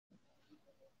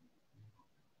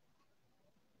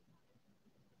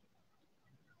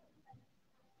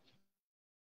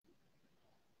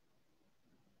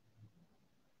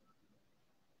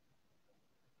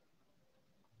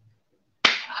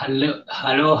Hello,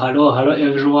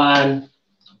 everyone.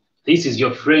 This is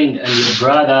your friend and your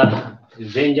brother,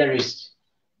 Evangelist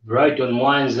Brighton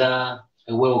Mwanza.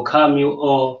 I welcome you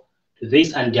all to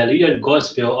this undiluted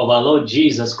gospel of our Lord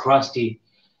Jesus Christ.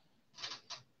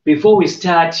 Before we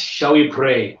start, shall we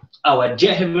pray? Our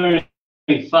dear Heavenly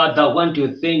Father, want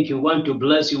to thank you, want to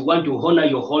bless you, want to honor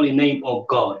your holy name, oh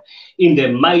God. In the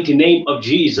mighty name of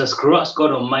Jesus Christ, God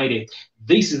Almighty.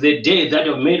 This is the day that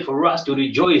you made for us to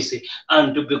rejoice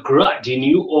and to be glad in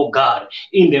you, O God,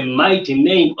 in the mighty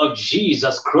name of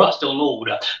Jesus Christ, O Lord,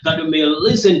 that we may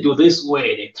listen to this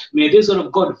word. May this word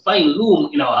of God find room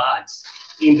in our hearts,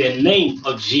 in the name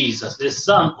of Jesus, the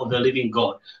Son of the living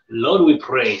God. Lord, we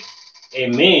pray.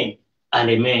 Amen and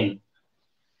amen.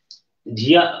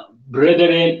 Dear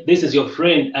brethren, this is your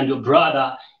friend and your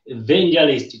brother,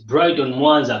 Evangelist Brighton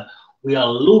Mwanza. We are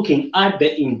looking at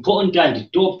the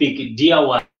important topic, dear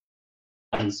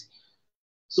ones.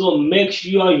 So make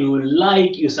sure you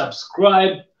like, you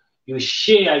subscribe, you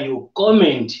share, you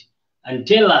comment, and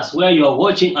tell us where you are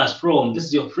watching us from. This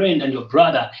is your friend and your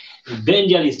brother,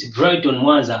 Evangelist Brighton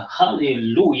Mwanza.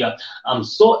 Hallelujah. I'm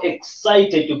so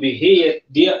excited to be here,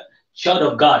 dear child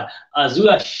of God, as we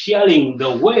are sharing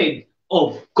the word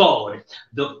of God.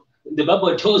 The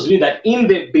Bible tells me that in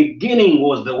the beginning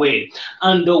was the Word,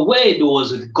 and the Word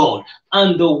was with God,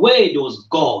 and the Word was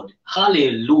God.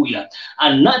 Hallelujah.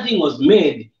 And nothing was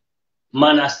made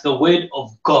minus the Word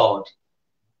of God.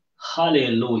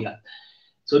 Hallelujah.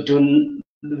 So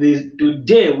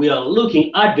today we are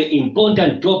looking at the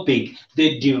important topic,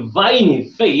 the divine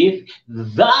faith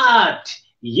that,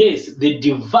 yes, the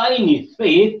divine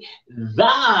faith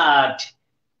that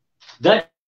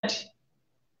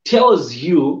tells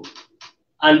you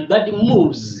and that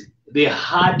moves the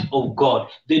heart of God.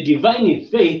 The divine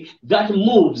faith that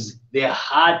moves the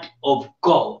heart of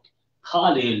God.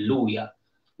 Hallelujah.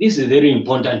 This is a very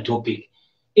important topic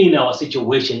in our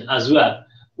situation as we are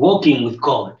walking with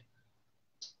God.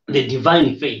 The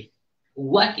divine faith.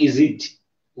 What is it?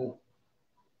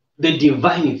 The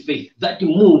divine faith that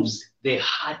moves the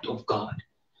heart of God.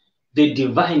 The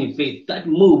divine faith that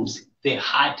moves the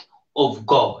heart of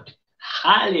God.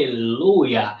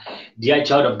 Hallelujah, dear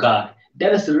child of God.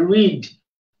 Let us read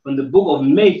from the book of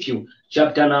Matthew,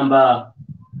 chapter number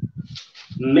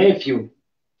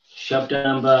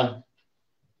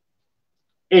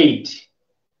 8,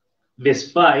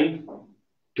 verse 5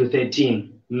 to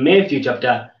 13. Matthew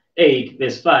chapter 8,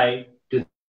 verse 5 to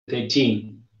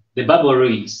 13. The Bible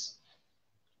reads,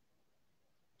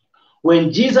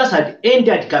 when Jesus had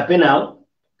entered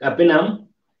Capernaum,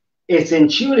 a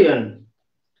centurion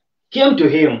came to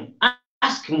him,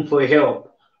 asking for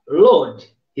help. Lord,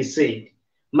 he said,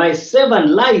 my servant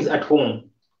lies at home,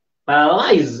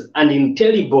 paralyzed and in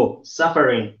terrible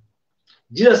suffering.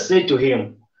 Jesus said to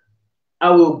him, I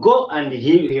will go and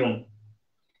heal him.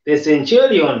 The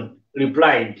centurion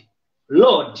replied,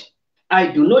 Lord, I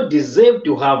do not deserve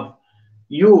to have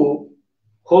you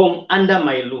home under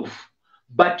my roof,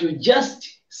 but you just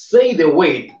say the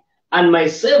word, and my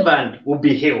servant will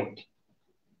be healed.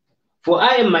 For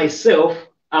I myself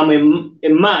am a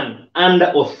man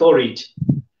under authority,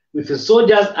 with the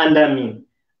soldiers under me.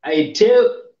 I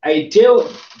tell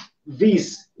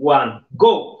this one,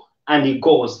 go, and he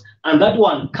goes, and that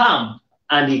one, come,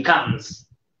 and he comes.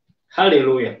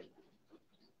 Hallelujah.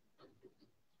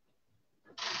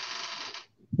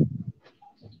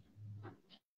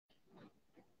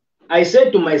 I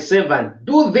said to my servant,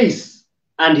 do this,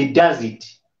 and he does it.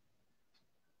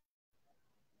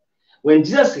 When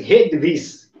Jesus heard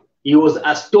this, he was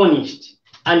astonished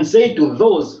and said to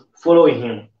those following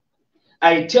him,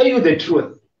 I tell you the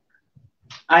truth,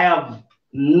 I have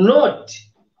not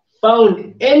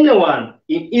found anyone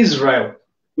in Israel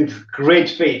with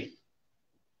great faith.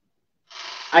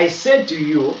 I said to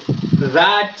you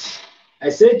that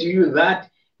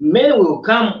men will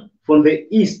come from the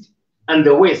east and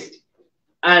the west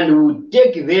and will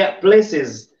take their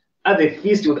places at the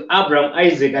feast with Abraham,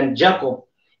 Isaac, and Jacob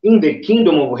in the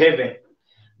kingdom of heaven.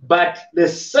 But the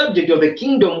subject of the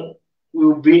kingdom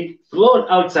will be thrown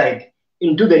outside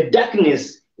into the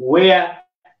darkness, where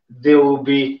there will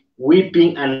be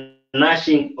weeping and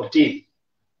gnashing of teeth.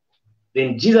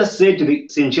 Then Jesus said to the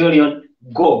centurion,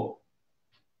 go,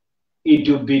 it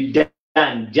will be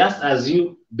done just as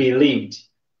you believed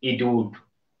it would.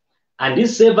 And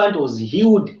this servant was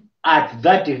healed at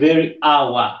that very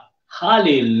hour.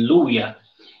 Hallelujah.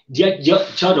 Dear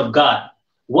child of God,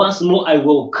 once more I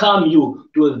welcome you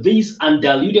to this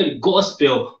undiluted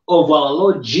gospel of our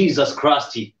Lord Jesus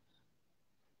Christ.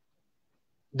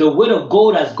 The word of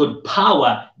God has got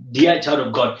power, dear child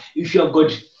of God. If you have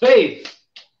got faith,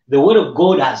 the word of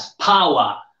God has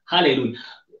power. Hallelujah.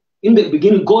 In the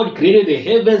beginning, God created the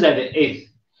heavens and the earth.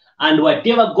 And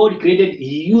whatever God created,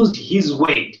 he used his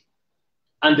word.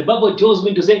 And the Bible tells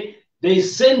me to say, they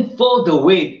sent forth the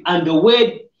word, and the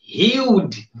word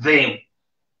healed them.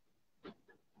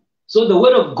 So the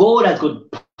word of God has got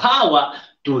power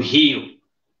to heal.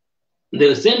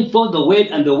 They sent forth the word,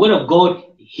 and the word of God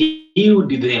healed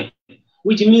them.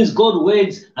 Which means God's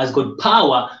word has got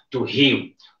power to heal.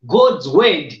 God's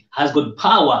word has got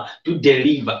power to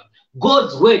deliver.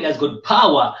 God's word has got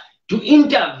power to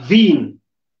intervene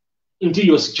into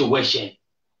your situation.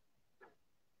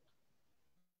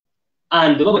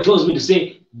 And the Bible tells me to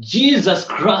say, Jesus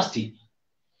Christ,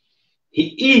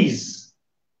 he is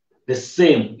the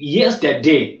same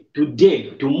yesterday, today,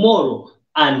 tomorrow,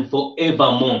 and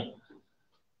forevermore.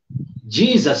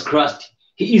 Jesus Christ,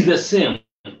 he is the same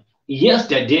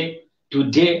yesterday,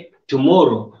 today,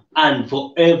 tomorrow, and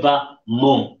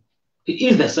forevermore. He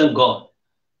is the same God.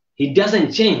 He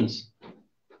doesn't change.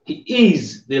 He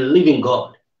is the living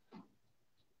God.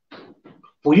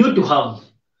 For you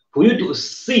to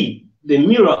see the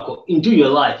miracle into your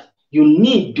life, you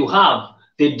need to have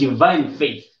the divine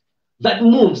faith that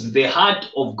moves the heart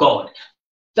of God,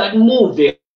 that moves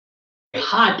the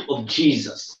heart of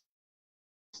Jesus.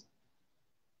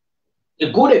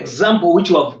 A good example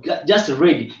which we have just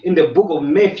read in the book of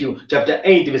Matthew chapter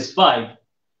 8 verse 5.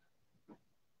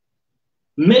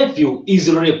 Matthew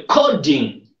is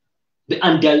recording the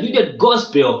undiluted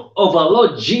gospel of our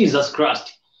Lord Jesus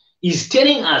Christ. He's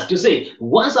telling us to say,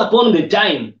 once upon the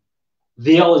time,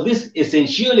 there was this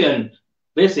centurion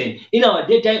person. In our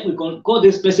daytime, we can call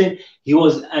this person, he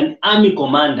was an army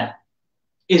commander,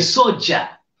 a soldier.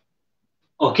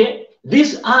 Okay?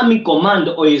 This army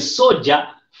commander or a soldier,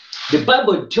 the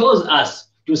Bible tells us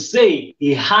to say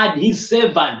he had his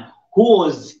servant who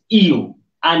was ill,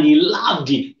 and he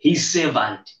loved his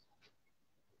servant.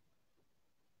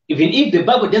 Even if the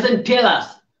Bible doesn't tell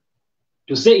us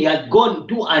to say he had gone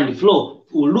to and fro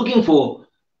looking for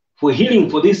healing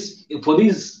for this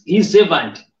his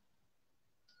servant,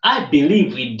 I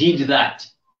believe he did that.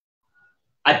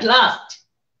 At last,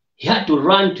 he had to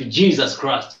run to Jesus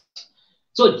Christ.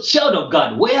 So, child of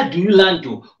God, where do you run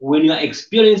to when you are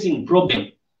experiencing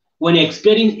problems, when you're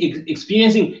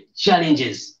experiencing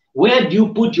challenges? Where do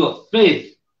you put your faith?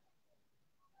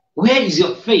 Where is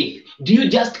your faith? Do you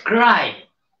just cry?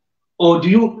 Or do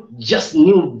you just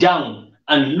kneel down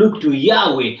and look to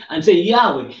Yahweh and say,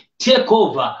 Yahweh, take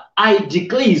over, I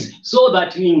decrease so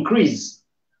that you increase?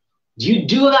 Do you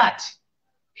do that?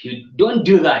 If you don't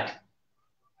do that,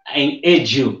 I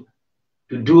urge you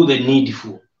to do the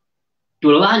needful, to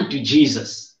learn to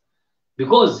Jesus.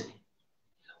 Because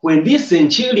when this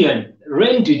centurion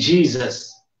ran to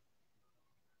Jesus,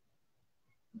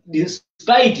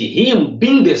 despite him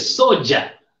being the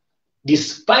soldier,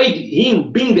 despite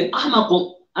him being the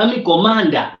army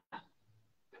commander,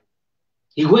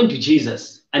 he went to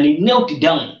Jesus and he knelt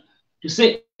down to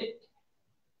say,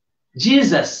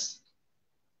 Jesus,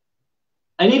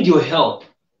 I need your help.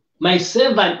 My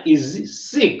servant is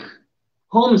sick,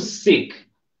 homesick,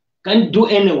 can't do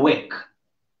any work.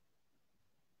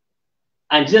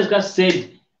 And Jesus Christ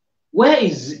said, where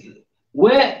is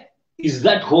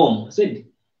that home? He said,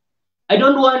 I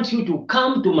don't want you to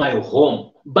come to my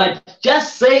home, but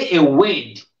just say a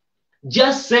word.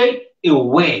 Just say a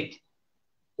word.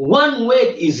 One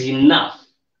word is enough.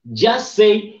 Just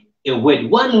say a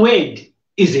word. One word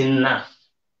is enough.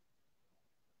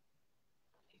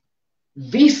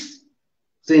 This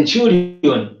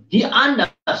centurion, he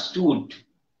understood.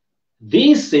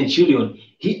 This centurion,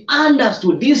 he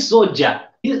understood. This soldier,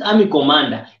 this army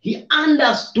commander, he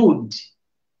understood,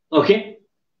 okay,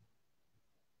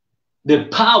 the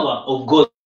power of God's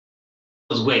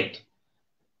word,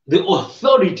 the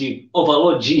authority of our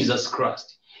Lord Jesus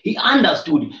Christ. He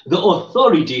understood the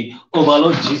authority of our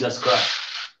Lord Jesus Christ.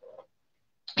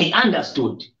 He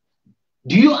understood.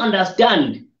 Do you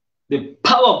understand the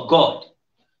power of God?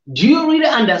 Do you really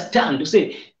understand to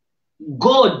say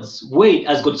God's word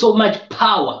has got so much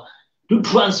power to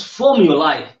transform your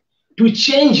life, to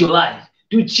change your life,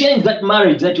 to change that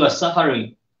marriage that you are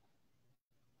suffering,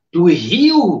 to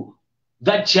heal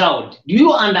that child? Do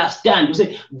you understand to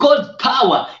say God's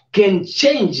power can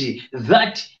change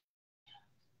that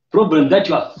problem that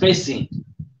you are facing?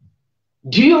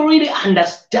 Do you really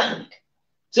understand?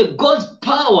 So God's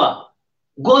power,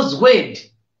 God's word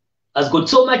has got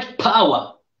so much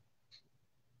power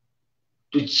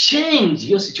to change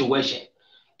your situation,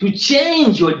 to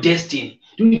change your destiny,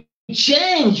 to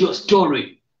change your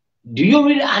story. Do you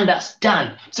really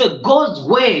understand? So God's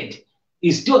word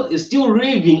is still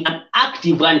living and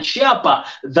active and sharper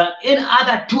than any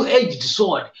other two-edged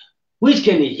sword, which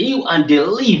can heal and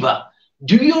deliver.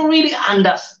 Do you really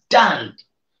understand?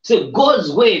 So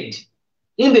God's word,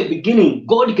 in the beginning,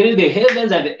 God created the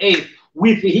heavens and the earth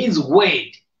with his word.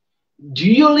 Do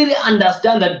you really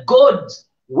understand that God's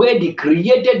word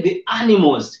created the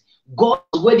animals?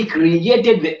 God's word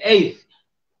created the earth.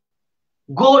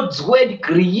 God's word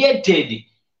created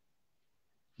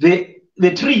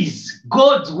the trees.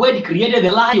 God's word created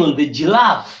the lion, the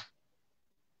giraffe.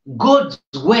 God's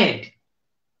word,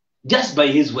 just by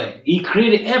his word, he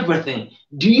created everything.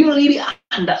 Do you really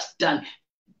understand?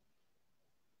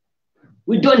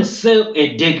 We don't serve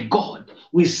a dead God.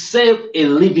 We serve a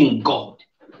living God.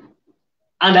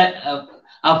 And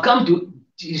I've come to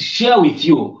share with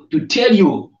you, to tell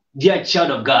you, dear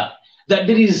child of God, that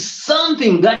there is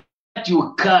something that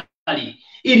you carry.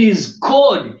 It is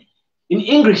called, in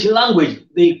English language,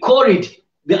 they call it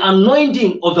the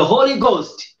anointing of the Holy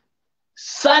Ghost.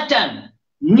 Satan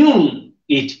knew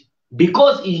it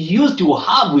because he used to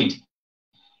have it.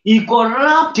 He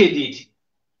corrupted it.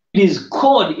 It is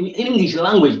called, in English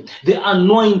language, the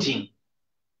anointing.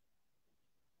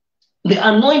 The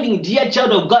anointing, dear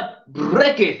child of God,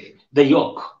 breaketh the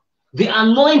yoke. The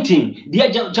anointing,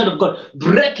 dear child of God,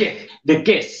 breaketh the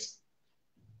case.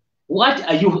 What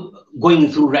are you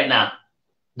going through right now?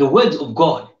 The words of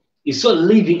God is so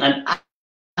living and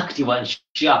active and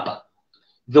sharper.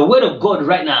 The word of God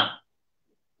right now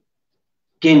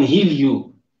can heal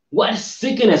you. What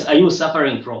sickness are you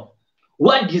suffering from?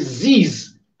 What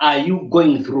disease are you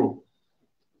going through?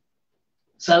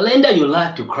 Surrender your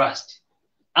life to Christ,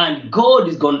 and God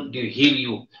is going to heal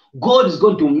you. God is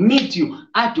going to meet you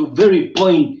at the very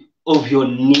point of your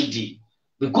need,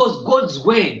 because God's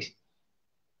word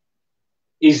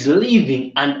is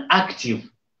living and active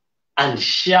and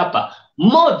sharper,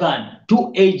 more than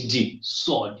two-edged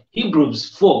sword. Hebrews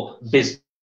 4 verse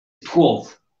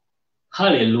 12.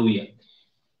 Hallelujah.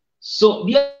 So,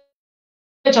 dear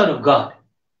child of God,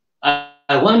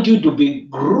 I want you to be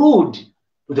glued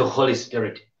to the Holy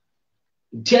Spirit.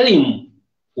 Tell him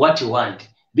what you want.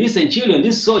 This centurion,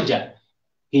 this soldier,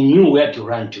 he knew where to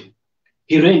run to.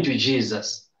 He ran to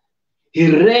Jesus.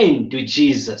 He ran to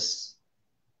Jesus.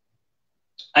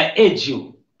 I urge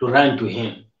you to run to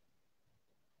him.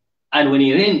 And when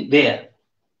he ran there,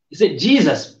 he said,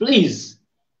 Jesus, please,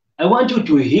 I want you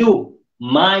to heal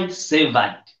my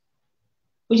servant.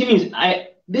 Which means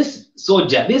this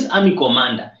soldier, this army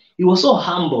commander, he was so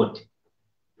humbled.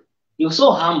 He was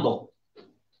so humble.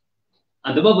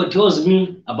 And the Bible tells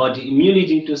me about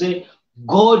humility to say,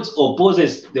 God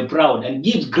opposes the proud and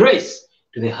gives grace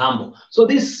to the humble. So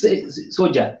this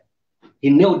soldier, he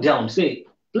knelt down, say,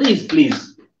 please,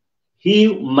 please,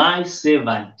 heal my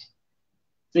servant.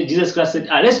 So Jesus Christ said,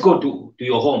 let's go to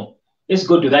your home. Let's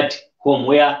go to that home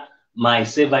where my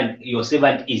servant, your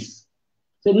servant is.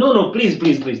 Say, no, please,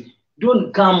 please, please.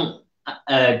 Don't come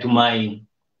to my,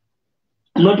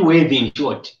 I'm not worthy in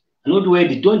short. I'm not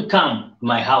worthy. Don't come to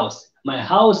my house. My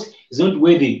house is not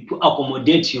worthy to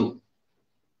accommodate you.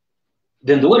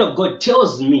 Then the word of God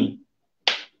tells me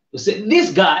to say,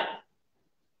 this guy,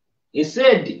 he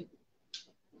said,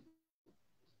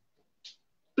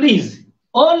 please,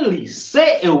 only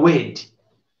say a word.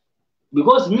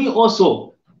 Because me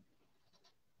also,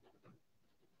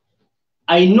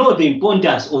 I know the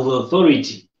importance of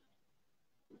authority.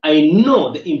 I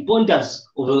know the importance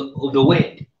of the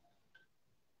word.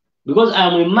 Because I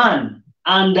am a man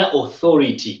under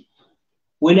authority.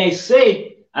 When I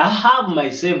say, I have my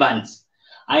servants,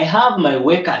 I have my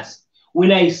workers.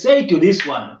 When I say to this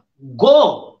one,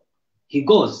 go, he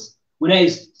goes. When I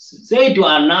say to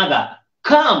another,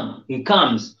 come, he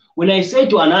comes. When I say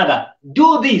to another,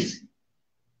 do this,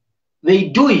 they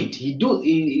do it. He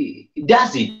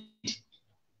does it.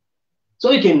 So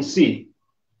you can see,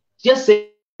 just say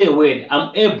a word,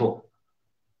 I'm able.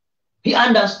 He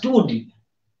understood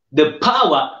the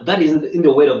power that is in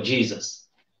the word of Jesus.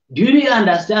 Do you really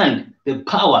understand the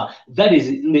power that is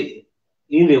in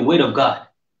the word of God?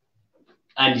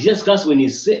 And Jesus Christ, when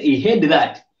he heard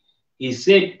that, he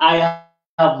said, I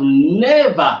have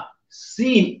never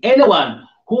seen anyone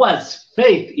who has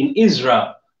faith in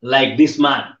Israel like this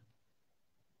man.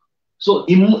 So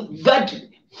that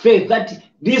faith, that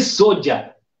this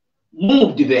soldier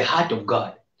moved the heart of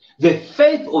God. The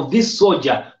faith of this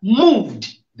soldier moved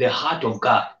the heart of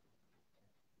God.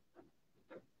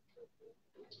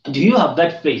 Do you have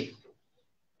that faith?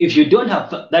 If you don't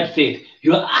have that faith,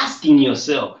 you are asking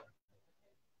yourself.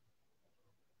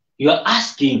 You are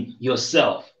asking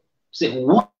yourself, say,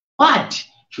 what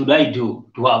should I do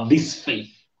to have this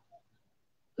faith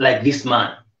like this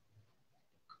man?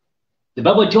 The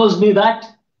Bible tells me that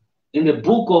in the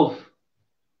book of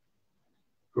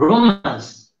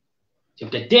Romans,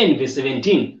 chapter 10, verse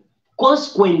 17,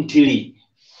 consequently,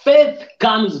 faith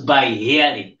comes by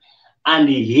hearing, and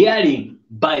hearing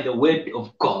by the word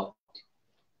of God.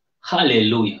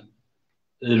 Hallelujah.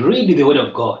 Read the word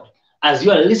of God. As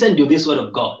you are listening to this word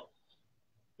of God,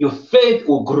 your faith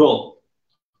will grow.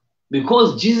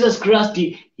 Because Jesus Christ,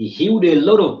 he healed a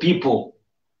lot of people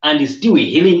and is still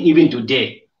healing even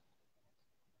today.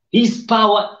 His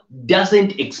power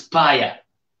doesn't expire.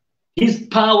 His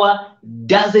power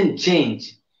doesn't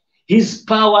change. His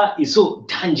power is so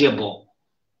tangible,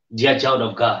 dear child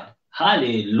of God.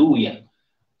 Hallelujah.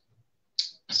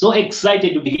 So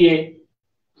excited to be here.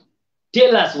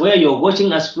 Tell us where you're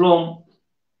watching us from.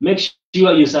 Make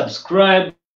sure you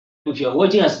subscribe. If you're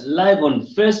watching us live on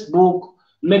Facebook,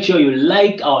 make sure you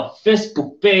like our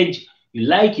Facebook page. You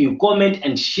like, you comment,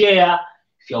 and share.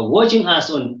 If you're watching us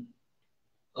on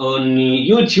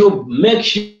YouTube, make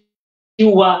sure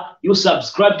you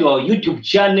subscribe to our YouTube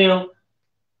channel.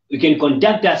 You can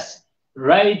contact us,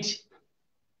 right?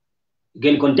 You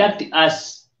can contact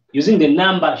us using the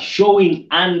number showing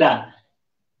under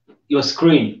your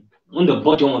screen, on the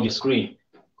bottom of your screen.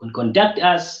 You can contact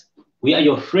us. We are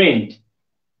your friend.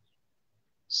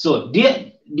 So,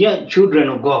 dear children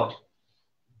of God,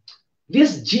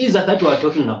 this Jesus that we are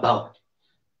talking about,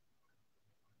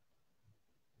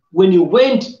 when you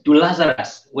went to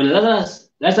Lazarus, when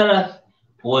Lazarus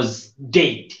was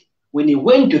dead, when he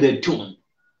went to the tomb,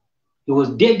 he was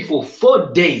dead for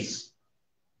 4 days.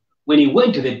 When he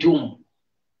went to the tomb,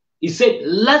 he said,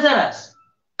 Lazarus,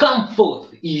 come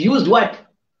forth. He used what?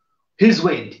 His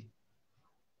word.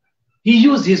 He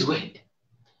used his word.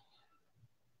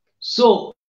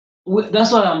 So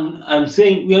that's what I'm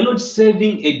saying. We are not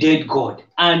serving a dead God.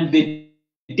 And the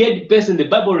dead person, the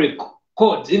Bible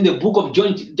records in the book of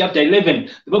John chapter 11,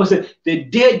 the Bible says the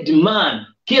dead man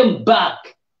came back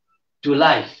to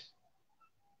life.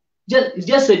 It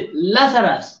just said,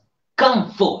 Lazarus,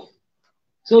 come forth.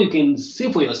 So you can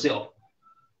see for yourself.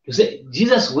 You say,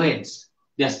 Jesus' words,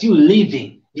 they are still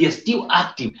living, they are still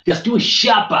active, they are still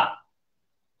sharper.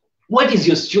 What is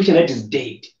your situation that is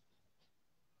dead?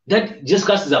 That Jesus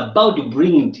Christ is about to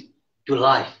bring it to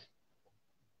life.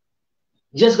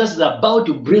 Jesus Christ is about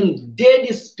to bring dead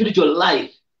spiritual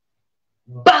life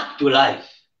back to life.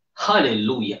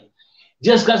 Hallelujah.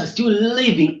 Jesus Christ is still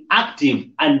living, active,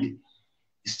 and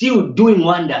still doing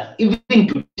wonders, even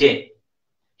today.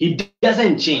 He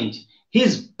doesn't change.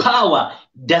 His power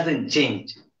doesn't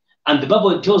change. And the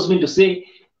Bible tells me to say,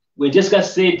 when Jesus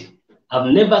Christ said,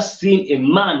 I've never seen a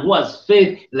man who has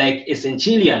faith like a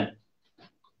centurion.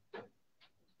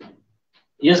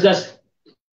 Jesus Christ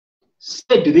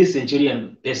said to this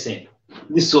centurion person,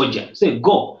 this soldier, say,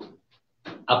 go,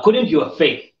 according to your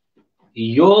faith,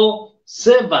 your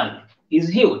servant is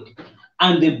healed.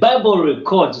 And the Bible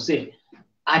records to say,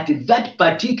 at that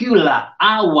particular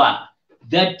hour,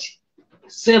 that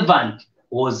servant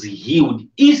was healed,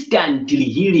 instantly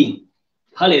healing.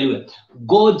 Hallelujah.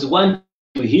 God's want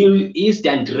to heal you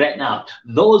instantly right now.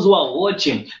 Those who are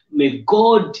watching, may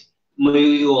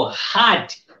your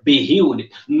heart be healed.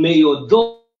 May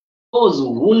those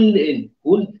wounded,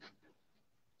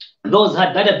 those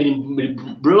hearts that have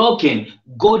been broken,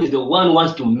 God is the one who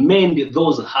wants to mend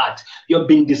those hearts. You have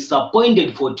been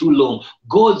disappointed for too long.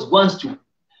 God wants to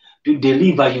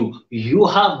deliver you. You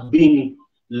have been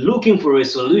looking for a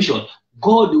solution.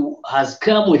 God has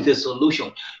come with a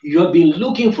solution. You have been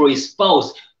looking for a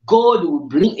spouse. God will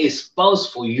bring a spouse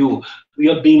for you.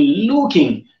 You have been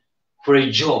looking for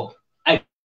a job. I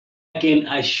can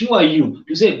assure you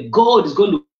to say God is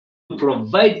going to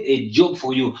provide a job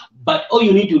for you, but all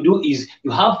you need to do is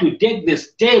you have to take the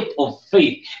step of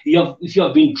faith. If you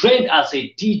have been trained as a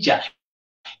teacher,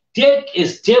 take a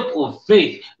step of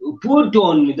faith. Put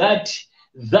on that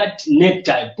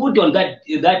necktie, put on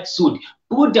that suit,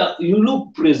 you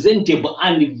look presentable,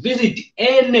 and visit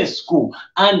any school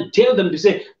and tell them to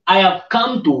say, I have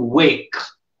come to work.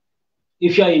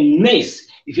 If you are a nurse,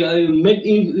 if you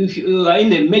are in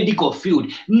the medical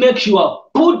field, make sure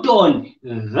put on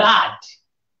that.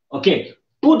 Okay,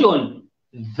 put on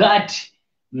that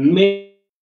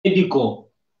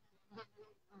medical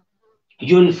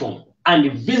uniform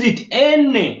and visit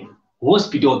any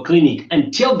hospital or clinic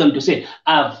and tell them to say,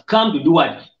 I've come to do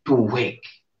what? To work.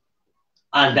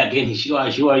 And again, I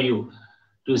assure you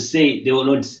to say they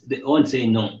won't say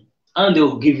no. And they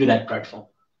will give you that platform.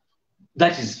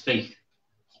 That is faith.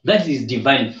 That is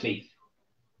divine faith.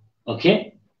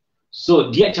 Okay?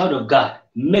 So, dear child of God,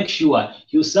 make sure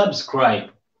you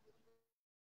subscribe.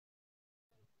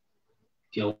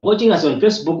 If you're watching us on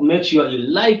Facebook, make sure you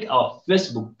like our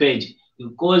Facebook page,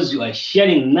 because you are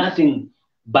sharing nothing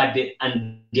but the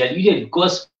undiluted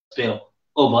gospel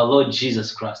of our Lord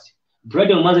Jesus Christ.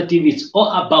 Brighton Mwanza TV, it's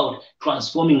all about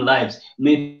transforming lives.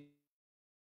 May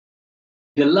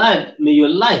your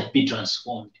life be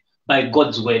transformed by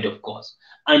God's word, of course,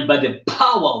 and by the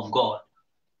power of God.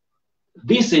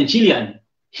 This centurion,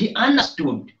 he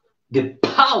understood the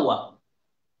power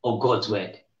of God's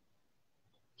word.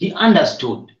 He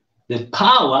understood the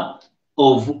power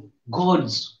of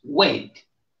God's word.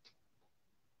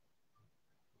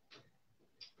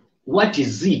 What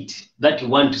is it that you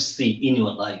want to see in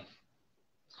your life?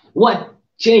 What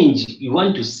change you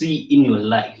want to see in your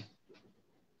life?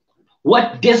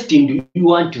 What destiny do you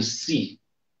want to see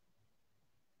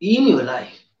in your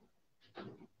life?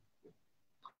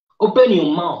 Open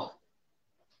your mouth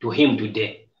to him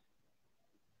today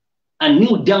and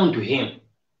kneel down to him.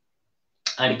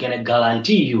 And can I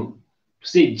guarantee you to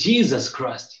say Jesus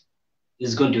Christ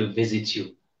is going to visit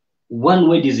you. One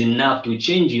word is enough to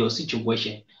change your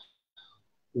situation.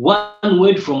 One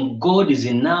word from God is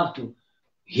enough to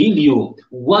heal you.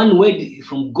 One word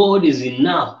from God is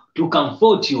enough to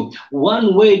comfort you.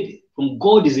 One word from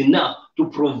God is enough to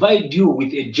provide you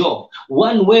with a job.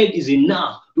 One word is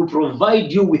enough to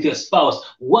provide you with a spouse.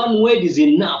 One word is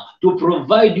enough to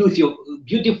provide you with your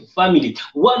beautiful family.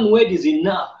 One word is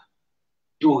enough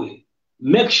to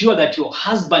make sure that your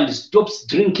husband stops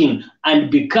drinking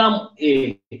and become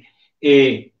a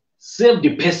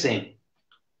saved person.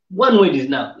 One word is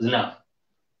enough.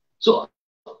 So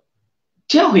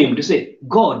tell him to say,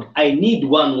 God, I need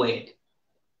one word.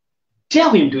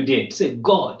 Tell him today to say,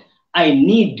 God, I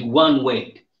need one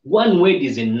word. One word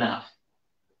is enough.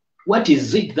 What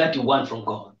is it that you want from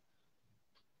God?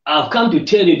 I've come to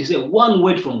tell you to say one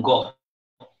word from God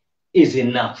is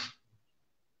enough.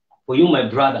 For you, my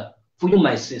brother, for you,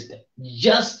 my sister,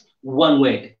 just one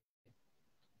word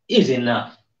is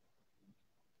enough.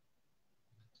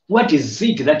 What is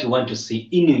it that you want to see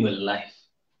in your life?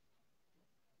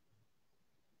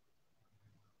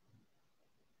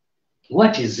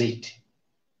 What is it?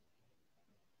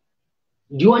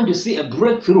 Do you want to see a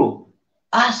breakthrough?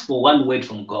 Ask for one word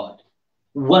from God.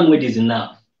 One word is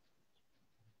enough.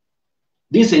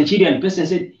 This centurion person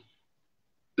said,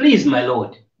 please, my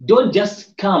Lord, don't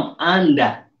just come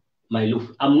under my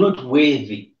roof. I'm not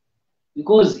worthy.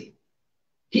 Because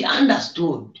he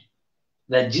understood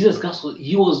that Jesus Christ,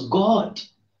 he was God.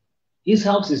 His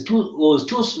house was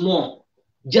too small.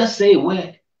 Just say a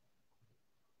word.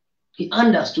 He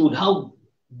understood how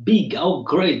big, how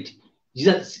great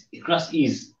Jesus Christ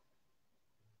is.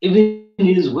 Even in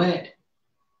his word.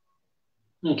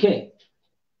 Okay.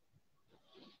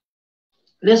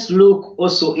 Let's look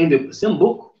also in the same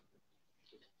book,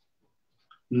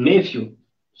 Matthew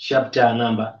chapter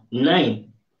number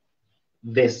 9,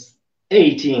 verse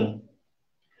 18.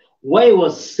 While he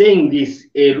was saying this,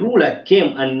 a ruler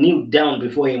came and kneeled down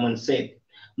before him and said,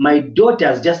 my daughter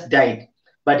has just died,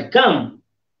 but come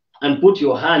and put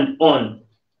your hand on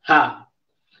her,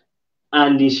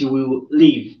 and she will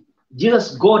live.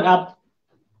 Jesus got up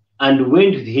and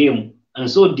went with him, and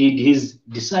so did his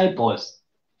disciples.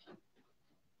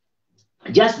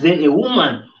 Just then a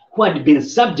woman who had been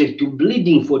subject to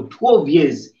bleeding for 12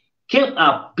 years came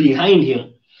up behind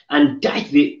him and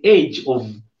touched the edge of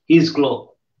his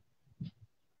cloak.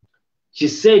 She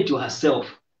said to herself,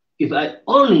 if I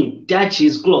only touch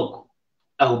his cloak,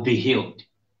 I will be healed.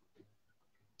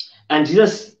 And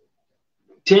Jesus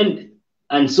turned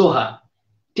and saw her.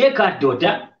 Take her,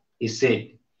 daughter, he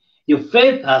said. Your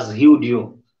faith has healed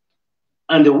you.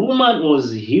 And the woman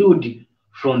was healed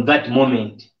from that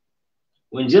moment.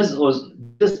 When Jesus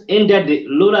entered the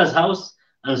ruler's house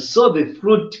and saw the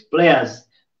flute players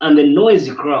and the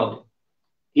noisy crowd,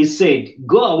 he said,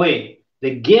 go away.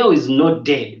 The girl is not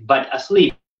dead, but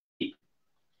asleep.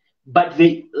 But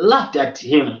they laughed at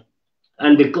him,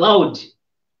 and the crowd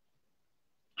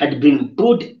had been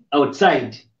put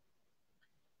outside.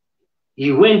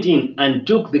 He went in and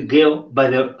took the girl by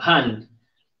the hand,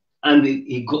 and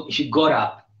she got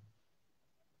up.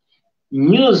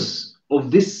 News of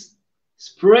this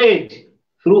spread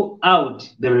throughout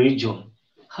the region.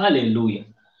 Hallelujah.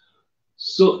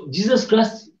 So Jesus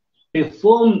Christ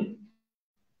performed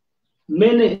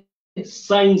many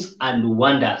signs and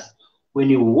wonders when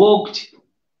he walked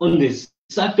on the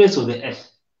surface of the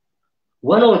earth.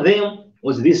 One of them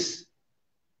was this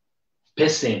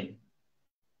person.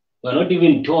 We're not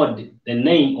even told the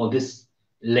name of this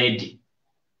lady.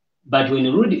 But when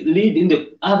you read in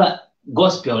the other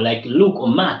gospel, like Luke or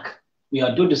Mark, we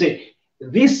are told to say,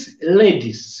 this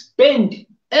lady spent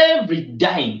every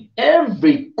dime,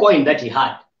 every coin that he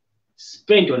had,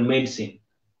 spent on medicine,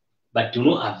 but to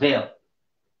no avail.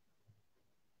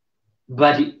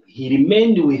 But he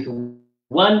remained with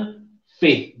one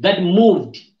faith that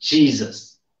moved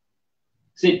Jesus.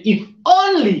 Said, if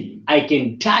only I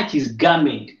can touch his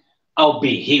garment, I'll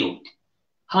be healed.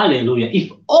 Hallelujah.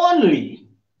 If only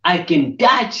I can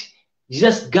touch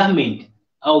Jesus' garment,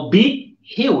 I'll be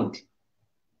healed.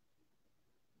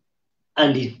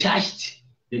 And he touched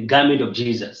the garment of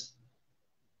Jesus.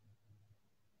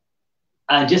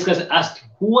 And Jessica asked,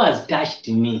 who has touched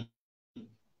me?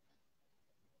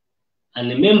 And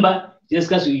remember,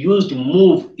 Jessica used to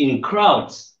move in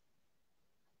crowds.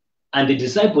 And the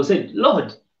disciples said,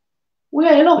 Lord, we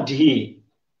are allowed here.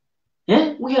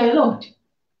 We are allowed.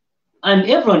 And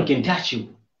everyone can touch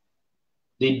you.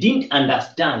 They didn't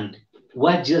understand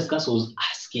what Jesus was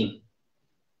asking.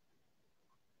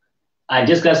 And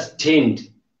Jesus turned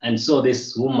and saw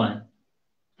this woman.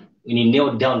 When he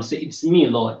knelt down, said, it's me,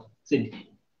 Lord. Said,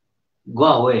 go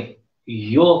away.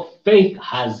 Your faith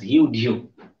has healed you.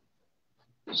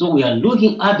 So we are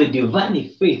looking at the divine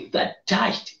faith that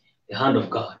touched the hand of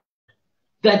God.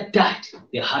 That touched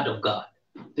the heart of God.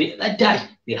 That touched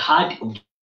the heart of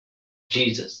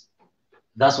Jesus.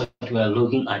 That's what we are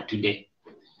looking at today.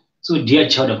 So, dear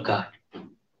child of God,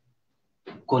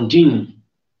 continue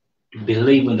to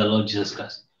believe in the Lord Jesus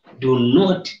Christ. Do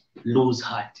not lose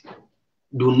heart.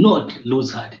 Do not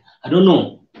lose heart. I don't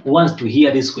know who wants to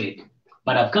hear this word,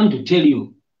 but I've come to tell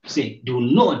you, say, do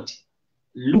not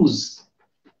lose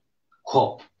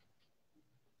hope.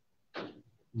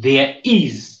 There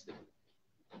is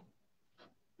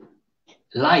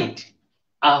light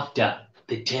after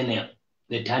the tunnel.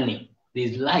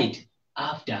 There's light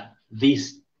after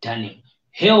this tunnel.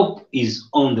 Help is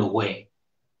on the way.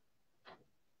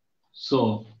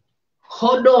 So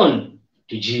hold on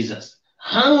to Jesus.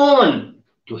 Hang on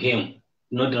to him.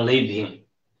 Not leave him,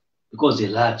 because he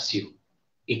loves you.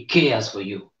 He cares for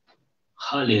you.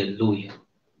 Hallelujah.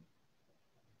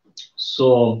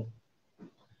 So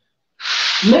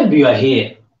maybe you are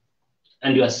here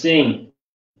and you are saying,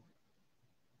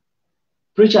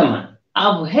 preacher man,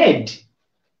 I've heard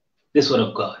this word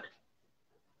of God,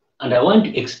 and I want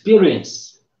to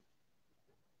experience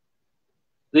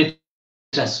the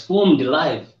transformed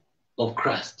life of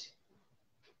Christ.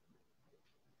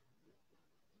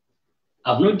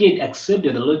 I've not yet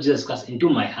accepted the Lord Jesus Christ into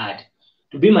my heart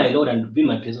to be my Lord and to be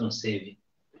my personal Savior.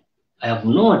 I have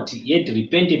not yet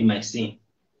repented my sin.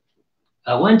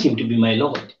 I want him to be my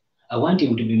Lord. I want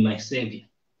him to be my Savior.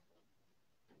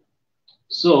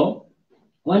 So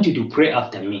I want you to pray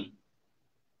after me.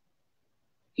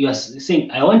 You are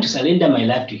saying, I want to surrender my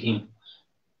life to him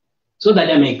so that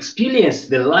I may experience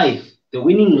the life, the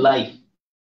winning life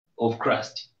of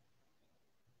Christ.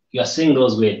 You are saying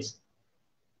those words.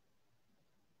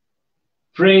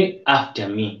 Pray after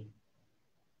me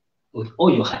with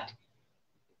all your heart.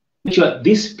 Make sure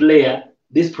this prayer,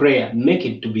 make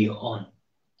it to be your own.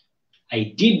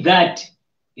 I did that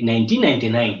in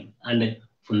 1999, and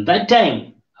from that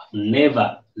time, I've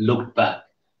never looked back.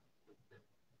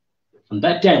 From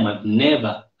that time, I've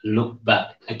never looked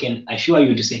back. I can assure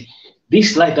you to say,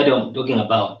 this life that I'm talking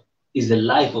about is the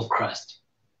life of Christ.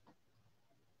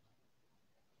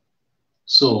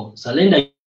 So surrender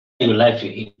your life to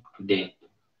him today,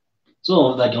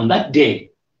 so that on that day,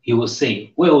 he will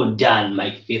say, well done, my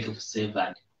faithful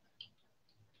servant.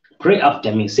 Pray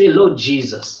after me. Say, Lord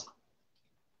Jesus,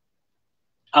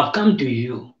 I've come to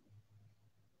you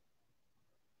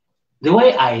the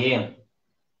way I am.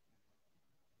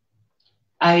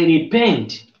 I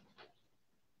repent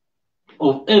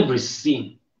of every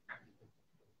sin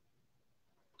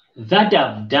that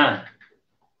I've done.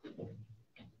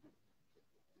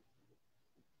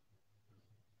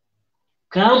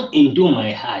 Come into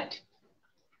my heart.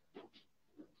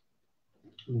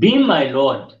 Be my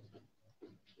Lord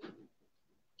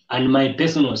and my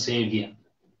personal Savior.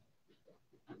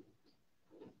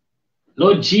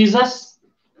 Lord Jesus,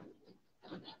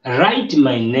 write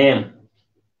my name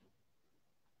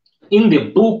in the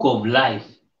book of life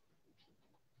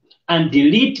and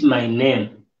delete my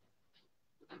name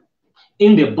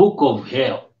in the book of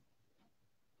hell.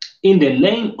 In the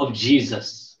name of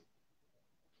Jesus,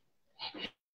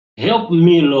 help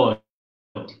me, Lord,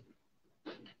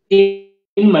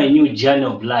 in my new journey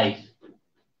of life.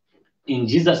 In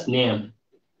Jesus' name,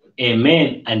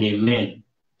 amen and amen.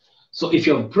 So if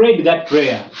you have prayed that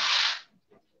prayer,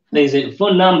 there is a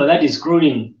phone number that is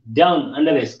scrolling down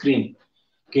under the screen.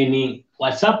 Can you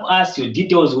WhatsApp us your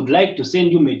details? Would like to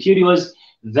send you materials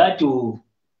that will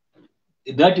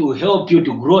help you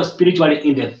to grow spiritually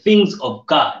in the things of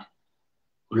God.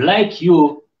 would like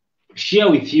you to share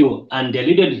with you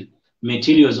undiluted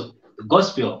materials of the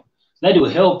gospel that will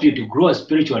help you to grow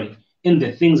spiritually in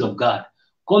the things of God.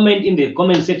 Comment in the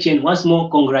comment section. Once more,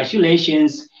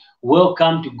 congratulations.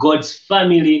 Welcome to God's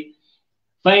family.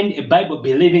 Find a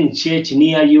Bible-believing church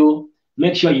near you.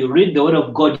 Make sure you read the Word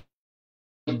of God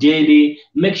daily.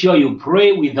 Make sure you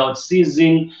pray without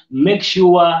ceasing. Make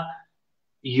sure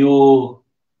you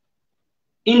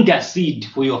intercede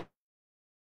for your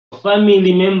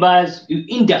family members. You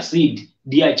intercede,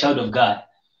 dear child of God.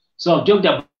 So I've talked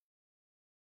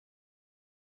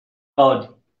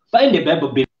about find a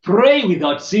Bible, pray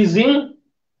without ceasing,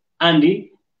 and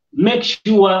make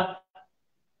sure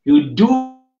you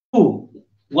do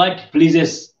what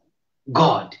pleases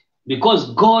God,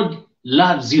 because God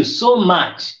loves you so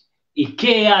much. He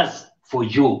cares for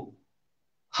you.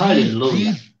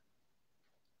 Hallelujah.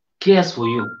 Cares for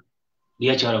you,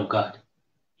 dear child of God.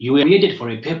 You were created for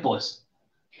a purpose.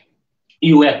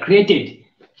 You were created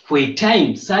for a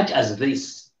time such as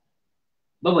this.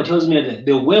 Bible tells me that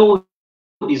the world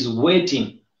is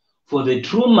waiting for the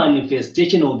true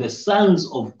manifestation of the sons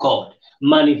of God.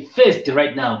 Manifest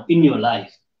right now in your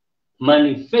life.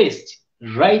 Manifest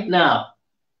right now.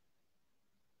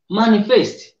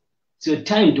 Manifest. It's your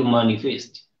time to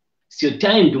manifest. It's your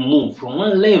time to move from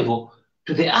one level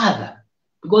to the other,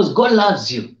 because God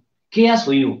loves you, cares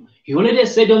for you. He already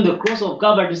said on the cross of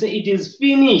Calvary to say it is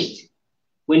finished.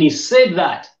 When he said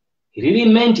that, he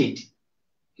really meant it.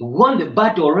 He won the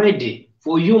battle already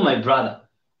for you, my brother,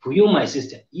 for you, my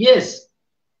sister. Yes,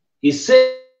 he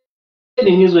said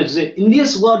in his word, in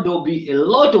this world there will be a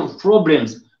lot of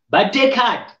problems, but take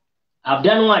heart. I've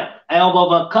done what? I have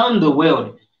overcome the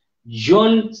world.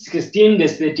 John 16,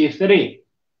 verse 33.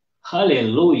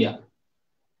 Hallelujah.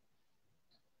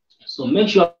 So make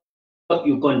sure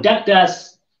you contact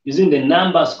us using the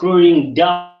number scrolling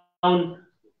down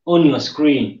on your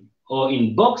screen, or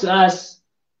inbox us,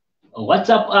 or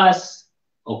WhatsApp us,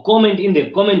 or comment in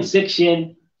the comment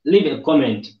section. Leave a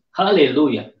comment.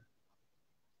 Hallelujah.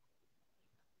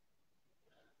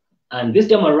 And this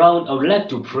time around, I would like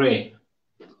to pray.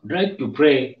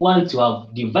 Want to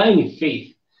have divine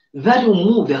faith that will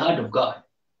move the heart of God.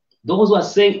 Those who are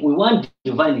saying we want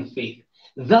divine faith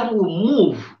that will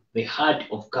move the heart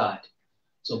of God.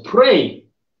 So pray.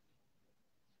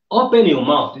 Open your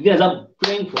mouth. As I'm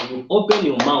praying for you, open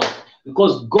your mouth,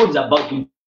 because God is about to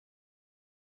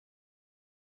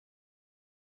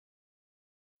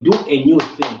do a new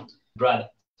thing, brother.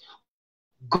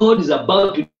 God is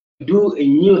about to do a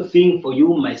new thing for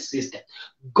you, my sister.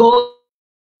 God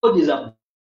is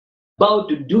about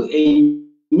to do a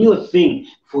new thing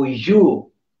for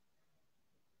you,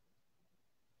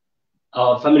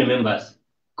 our family members.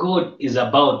 God is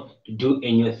about to do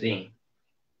a new thing.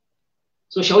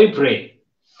 So shall we pray?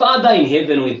 Father in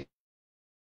heaven, we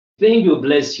thank you,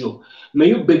 bless you. May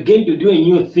you begin to do a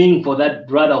new thing for that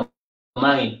brother of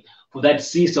mine, for that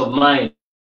sister of mine.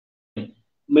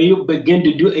 May you begin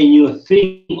to do a new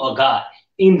thing, oh God,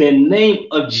 in the name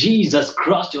of Jesus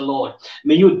Christ, your Lord.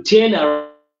 May you turn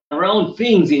around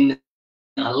things in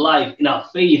our life, in our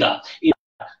faith,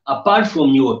 apart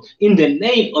from you, in the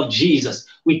name of Jesus.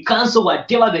 We cancel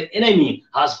whatever the enemy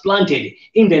has planted.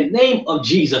 In the name of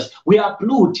Jesus, we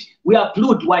uproot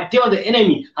whatever the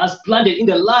enemy has planted in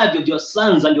the lives of your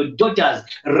sons and your daughters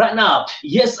right now.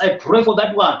 Yes, I pray for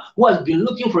that one who has been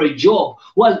looking for a job,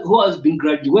 who was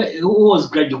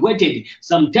graduated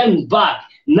some time back.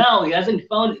 Now he hasn't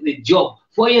found the job.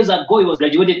 4 years ago he was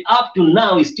graduated. Up to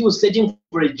now he's still searching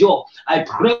for a job. I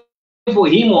pray for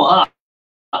him or her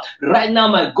right now,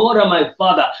 my God and my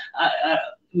Father.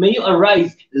 May you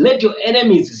arise. Let your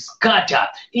enemies scatter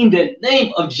in the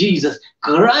name of Jesus.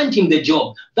 Grant him the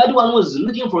job. That one was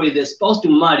looking for the spouse to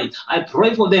marry. I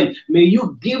pray for them. May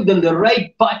you give them the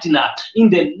right partner in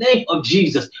the name of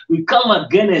Jesus. We come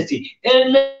against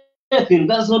anything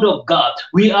that's not of God.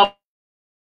 We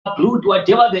uproot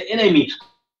whatever the enemy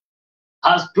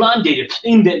has planted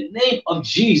in the name of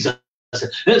Jesus,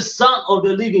 the Son of the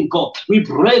living God. We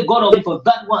pray, God Almighty, for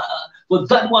that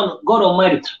one, God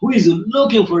Almighty, who is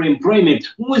looking for employment,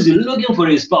 who is looking for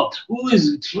a spouse, who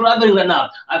is traveling right now.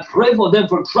 I pray for them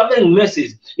for traveling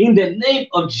mercies in the name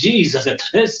of Jesus,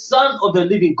 the Son of the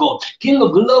living God. King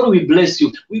of glory, we bless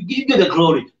you. We give you the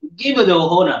glory. We give you the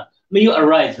honor. May you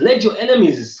arise. Let your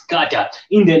enemies scatter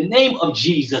in the name of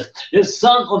Jesus, the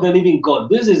Son of the living God.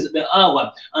 This is the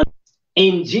hour. And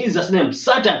in Jesus' name,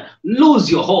 Satan, lose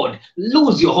your hold.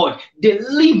 Lose your hold.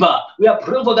 Deliver. We are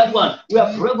praying for that one. We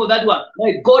are praying for that one.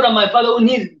 My God and my Father who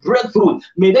need breakthrough,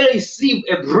 may they receive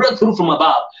a breakthrough from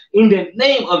above. In the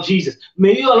name of Jesus,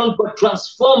 may you alone God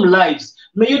transform lives.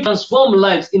 May you transform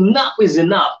lives. Enough is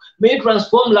enough. May you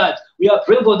transform lives. We are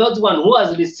praying for those one who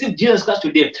has received Jesus Christ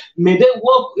today. May they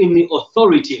walk in the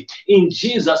authority. In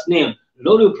Jesus' name,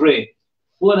 Lord, we pray.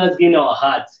 For us in our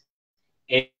hearts.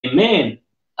 Amen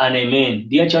and amen.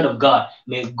 Dear child of God,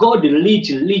 may God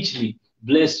literally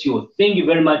bless you. Thank you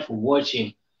very much for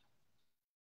watching.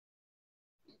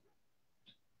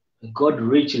 God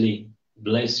richly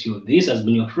bless you. This has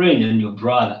been your friend and your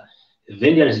brother,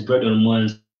 Evang Brighton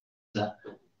Mwanza,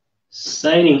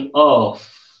 signing off.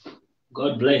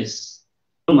 God bless.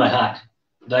 On my heart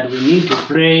that we need to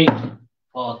pray for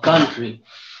our country.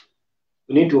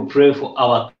 We need to pray for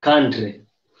our country.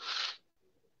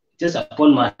 Just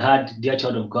upon my heart, dear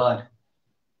child of God,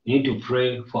 we need to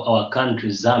pray for our country,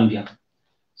 Zambia.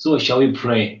 So shall we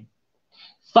pray?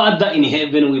 Father in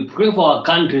heaven, we pray for our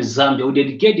country, Zambia. We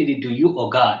dedicate it to you, O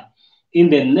God. In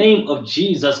the name of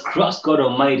Jesus Christ, God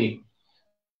Almighty.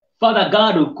 Father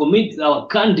God, we commit our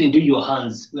country into your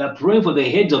hands. We are praying for the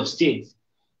heads of state,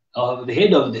 the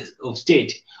head of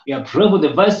state. We are praying for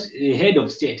the vice head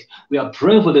of state. We are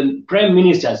praying for the prime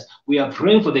ministers. We are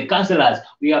praying for the councillors.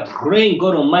 We are praying,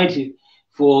 God Almighty,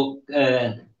 for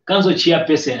council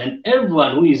chairperson and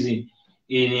everyone who is in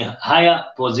a higher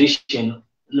position,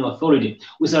 authority.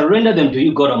 We surrender them to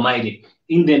you, God Almighty.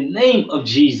 In the name of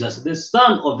Jesus, the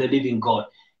Son of the living God,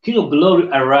 King of glory,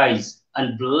 arise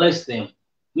and bless them.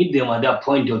 Meet them at that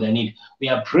point of their need. We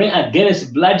are praying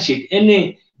against bloodshed,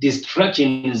 any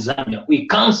destruction in Zambia. We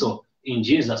cancel in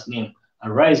Jesus' name.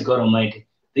 Arise, God Almighty.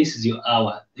 This is your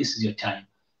hour. This is your time.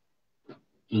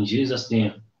 In Jesus'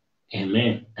 name,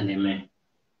 amen and amen.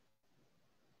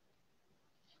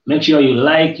 Make sure you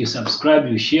like, you subscribe,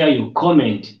 you share, you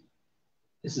comment.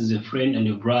 This is your friend and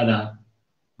your brother,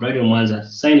 Brighton Mwanza,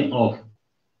 signing off.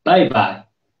 Bye-bye.